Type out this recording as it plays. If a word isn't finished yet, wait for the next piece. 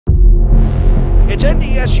It's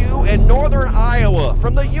NDSU and Northern Iowa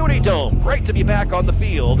from the Unidome. Great to be back on the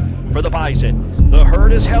field for the Bison. The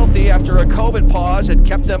herd is healthy after a COVID pause had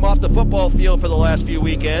kept them off the football field for the last few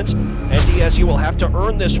weekends. NDSU will have to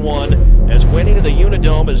earn this one, as winning the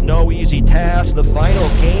Unidome is no easy task. The final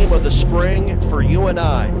game of the spring for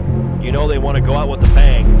UNI. You know they want to go out with a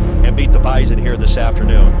bang and beat the Bison here this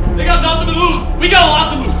afternoon. They got nothing to lose. We got a lot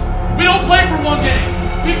to lose. We don't play for one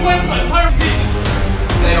game. We play for the entire season.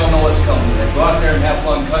 They don't know what's coming. They go out there and have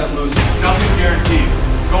fun, cut it loose. Nothing's guaranteed.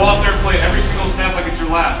 Go out there and play every single snap like it's your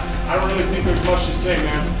last. I don't really think there's much to say,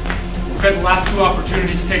 man. We've had the last two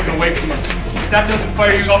opportunities taken away from us. If that doesn't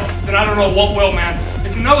fire you up, then I don't know what will, man.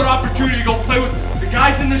 It's another opportunity to go play with the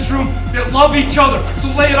guys in this room that love each other. So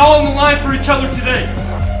lay it all on the line for each other today.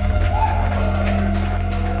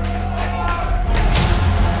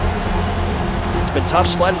 It's been tough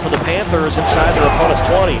sledding for the Panthers inside their opponent's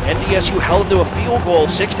 20. NDSU held to a field goal,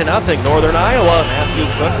 6-0. Northern Iowa. Matthew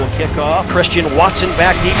Cook will kick off. Christian Watson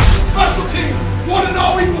back deep. Special teams want to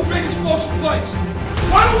know even the big explosive plays.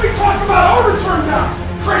 Why don't we talk about our return downs,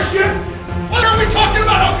 Christian? Why are we talking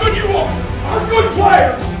about how good you are? Our good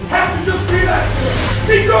players have to just be that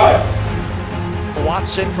good. Be good.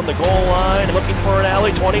 Watson from the goal line, looking for an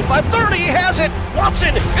alley, 25-30, he has it!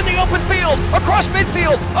 Watson in the open field, across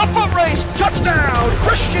midfield, a foot race, touchdown!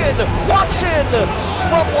 Christian Watson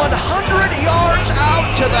from 100 yards out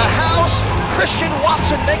to the house. Christian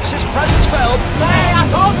Watson makes his presence felt. Hey, I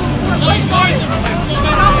told you,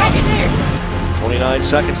 29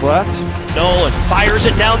 seconds left. Nolan fires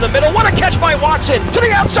it down the middle. What a catch by Watson! To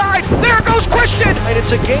the outside! There goes Christian! And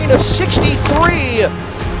it's a gain of 63.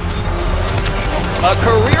 A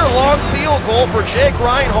career-long field goal for Jake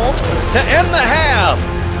Reinholtz to end the half.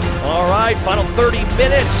 All right, final 30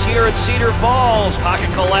 minutes here at Cedar Falls. Pocket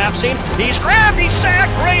collapsing. He's grabbed, he's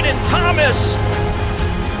sacked. Braden Thomas.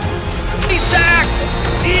 He's sacked.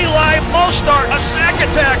 Eli Mostart, a sack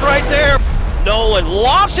attack right there. Nolan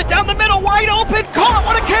lofts it down the middle, wide open. Caught,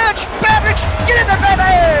 what a catch. Babbage, get in there,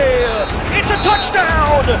 baby. It's a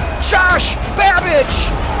touchdown. Josh Babbage,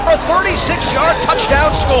 a 36-yard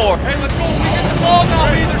touchdown score. Hey, let's go. We get the ball now.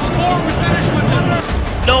 We either score or we finish with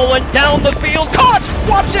it. Nolan down the field, caught!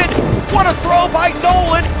 Watson! What a throw by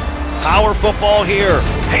Nolan! Power football here.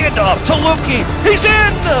 Hand up to Lukey. He's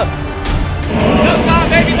in! Let's go,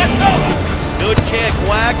 baby. Let's go. Good kick.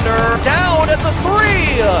 Wagner down at the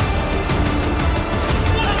 3.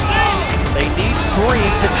 They need 3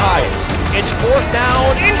 to tie it. It's 4th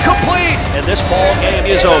down, incomplete! And this ball game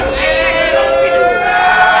is over.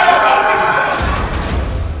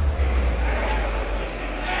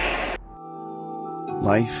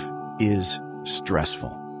 Life is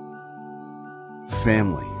stressful.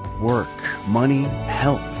 Family, work, money,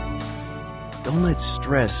 health. Don't let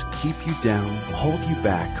stress keep you down, hold you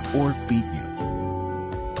back, or beat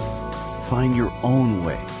you. Find your own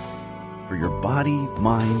way for your body,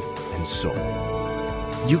 mind, and soul.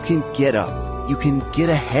 You can get up. You can get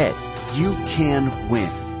ahead. You can win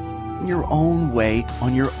in your own way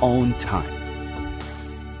on your own time.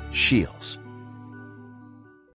 Scheels.